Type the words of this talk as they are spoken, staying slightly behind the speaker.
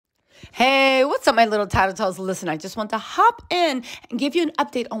up, my little tattletales? Listen, I just want to hop in and give you an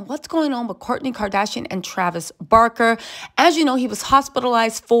update on what's going on with Kourtney Kardashian and Travis Barker. As you know, he was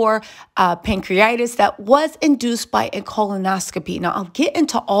hospitalized for pancreatitis that was induced by a colonoscopy. Now, I'll get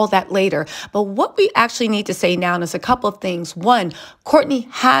into all that later, but what we actually need to say now is a couple of things. One, Kourtney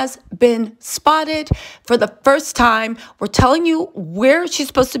has been spotted for the first time. We're telling you where she's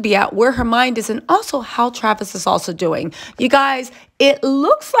supposed to be at, where her mind is, and also how Travis is also doing. You guys, it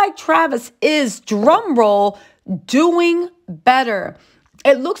looks like Travis is, drum roll, doing better.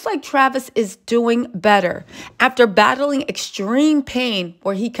 It looks like Travis is doing better after battling extreme pain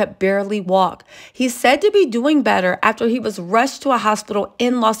where he could barely walk. He's said to be doing better after he was rushed to a hospital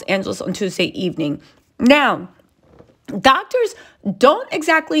in Los Angeles on Tuesday evening. Now, doctors don't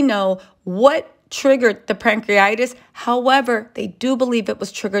exactly know what triggered the pancreatitis. However, they do believe it was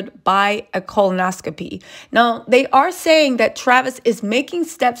triggered by a colonoscopy. Now, they are saying that Travis is making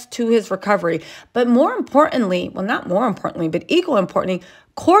steps to his recovery. But more importantly, well, not more importantly, but equal importantly,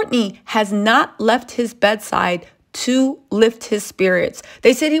 Kourtney has not left his bedside to lift his spirits.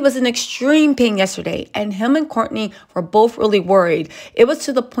 They said he was in extreme pain yesterday, and him and Kourtney were both really worried. It was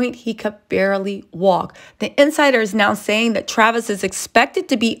to the point he could barely walk. The insider is now saying that Travis is expected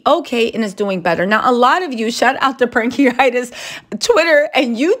to be okay and is doing better. Now, a lot of you, shout out to pancreatitis, Twitter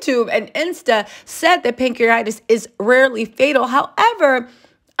and YouTube and Insta, said that pancreatitis is rarely fatal. However,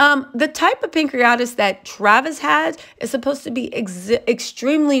 the type of pancreatitis that Travis had is supposed to be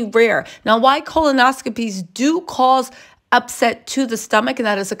extremely rare. Now, why colonoscopies do cause upset to the stomach, and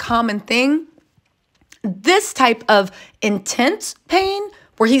that is a common thing, this type of intense pain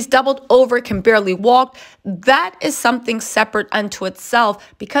where he's doubled over, can barely walk, that is something separate unto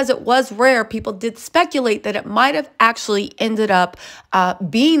itself. Because it was rare, people did speculate that it might have actually ended up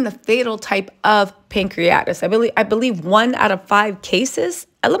being the fatal type of pancreatitis. I believe 1 out of 5 cases.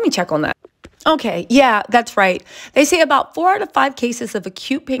 Let me check on that. Okay, yeah, that's right. They say about 4 out of 5 cases of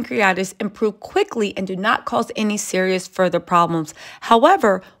acute pancreatitis improve quickly and do not cause any serious further problems.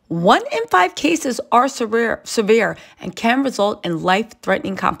 However, 1 in 5 cases are severe and can result in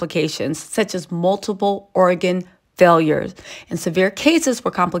life-threatening complications, such as multiple organ failures. In severe cases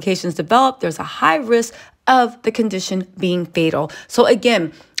where complications develop, there's a high risk of the condition being fatal. So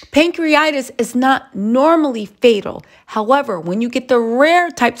again, pancreatitis is not normally fatal. However, when you get the rare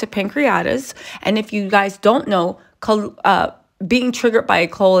types of pancreatitis, and if you guys don't know, being triggered by a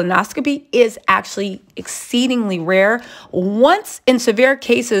colonoscopy is actually exceedingly rare. Once in severe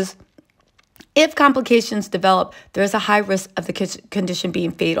cases, if complications develop, there's a high risk of the condition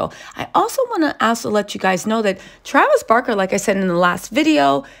being fatal. I also want to let you guys know that Travis Barker, like I said in the last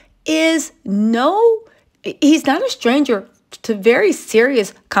video, he's not a stranger to very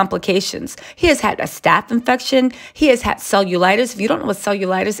serious complications. He has had a staph infection. He has had cellulitis. If you don't know what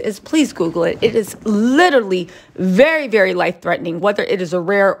cellulitis is, please Google it. It is literally very, very life-threatening, whether it is a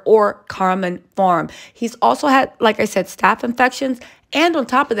rare or common form. He's also had, like I said, staph infections. And on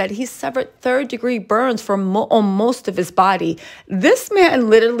top of that, he suffered third-degree burns on most of his body. This man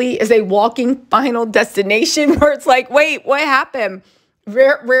literally is a walking Final Destination where it's like, wait, what happened?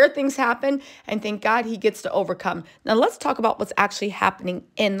 Rare things happen, and thank God he gets to overcome. Now, let's talk about what's actually happening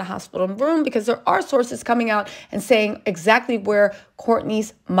in the hospital room, because there are sources coming out and saying exactly where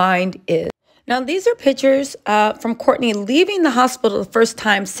Kourtney's mind is. Now, these are pictures from Kourtney leaving the hospital the first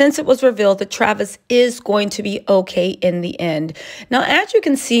time since it was revealed that Travis is going to be okay in the end. Now, as you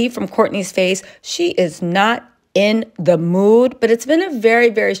can see from Kourtney's face, she is not in the mood, but it's been a very,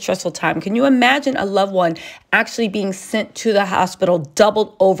 very stressful time. Can you imagine a loved one actually being sent to the hospital,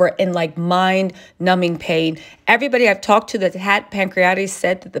 doubled over in like mind-numbing pain? Everybody I've talked to that had pancreatitis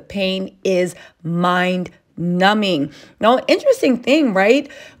said that the pain is mind-numbing. Now, interesting thing,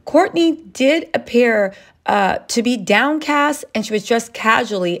 right? Kourtney did appear to be downcast, and she was dressed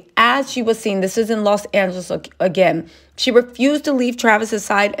casually as she was seen. This is in Los Angeles again. She refused to leave Travis's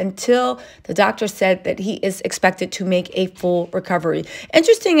side until the doctor said that he is expected to make a full recovery.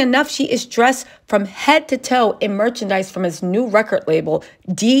 Interesting enough, she is dressed from head to toe in merchandise from his new record label,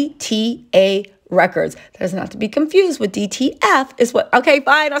 DTA Records. That is not to be confused with DTF is what, okay,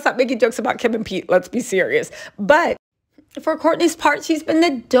 fine, I'll stop making jokes about Kim and Pete. Let's be serious. But for Kourtney's part, she's been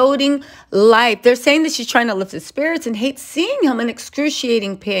the doting life. They're saying that she's trying to lift his spirits and hates seeing him in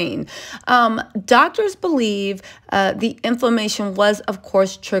excruciating pain. Doctors believe the inflammation was, of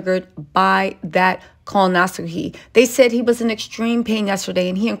course, triggered by that colonoscopy. They said he was in extreme pain yesterday,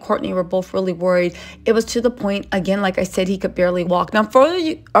 and he and Kourtney were both really worried. It was to the point, again, like I said, he could barely walk. Now, for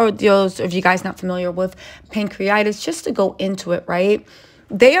those of you guys not familiar with pancreatitis, just to go into it, right?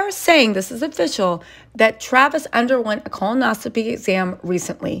 They are saying, this is official, that Travis underwent a colonoscopy exam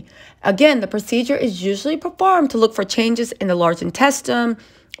recently. Again, the procedure is usually performed to look for changes in the large intestine,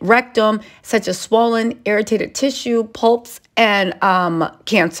 rectum, such as swollen, irritated tissue, pulps, and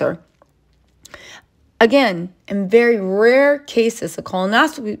cancer. Again, in very rare cases, a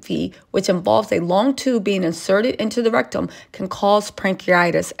colonoscopy, which involves a long tube being inserted into the rectum, can cause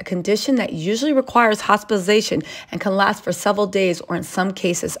pancreatitis, a condition that usually requires hospitalization and can last for several days or in some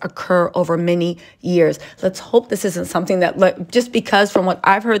cases occur over many years. Let's hope this isn't something that, just because from what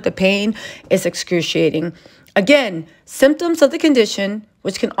I've heard, the pain is excruciating. Again, symptoms of the condition,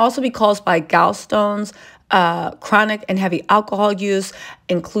 which can also be caused by gallstones, chronic and heavy alcohol use,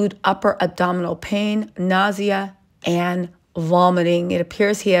 include upper abdominal pain, nausea, and vomiting. It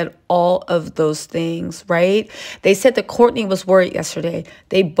appears he had all of those things, right? They said that Kourtney was worried yesterday.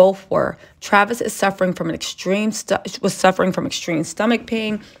 They both were. Travis is suffering from extreme stomach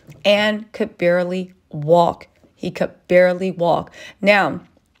pain and could barely walk. He could barely walk. Now,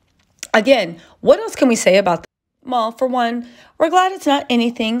 again, what else can we say about that? Well, for one, we're glad it's not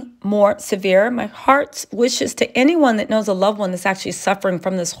anything more severe. My heart wishes to anyone that knows a loved one that's actually suffering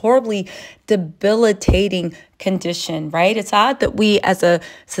from this horribly debilitating condition, right? It's odd that we as a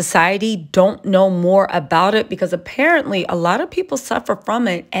society don't know more about it, because apparently a lot of people suffer from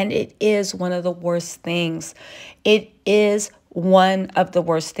it, and it is one of the worst things. It is one of the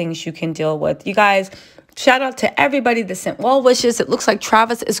worst things you can deal with. You guys, shout out to everybody that sent well wishes. It looks like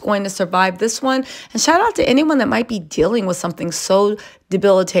Travis is going to survive this one. And shout out to anyone that might be dealing with something so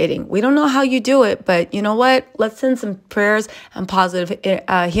debilitating. We don't know how you do it, but you know what? Let's send some prayers and positive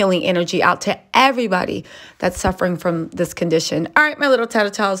healing energy out to everybody that's suffering from this condition. All right, my little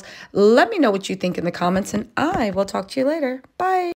tattletales, let me know what you think in the comments, and I will talk to you later. Bye.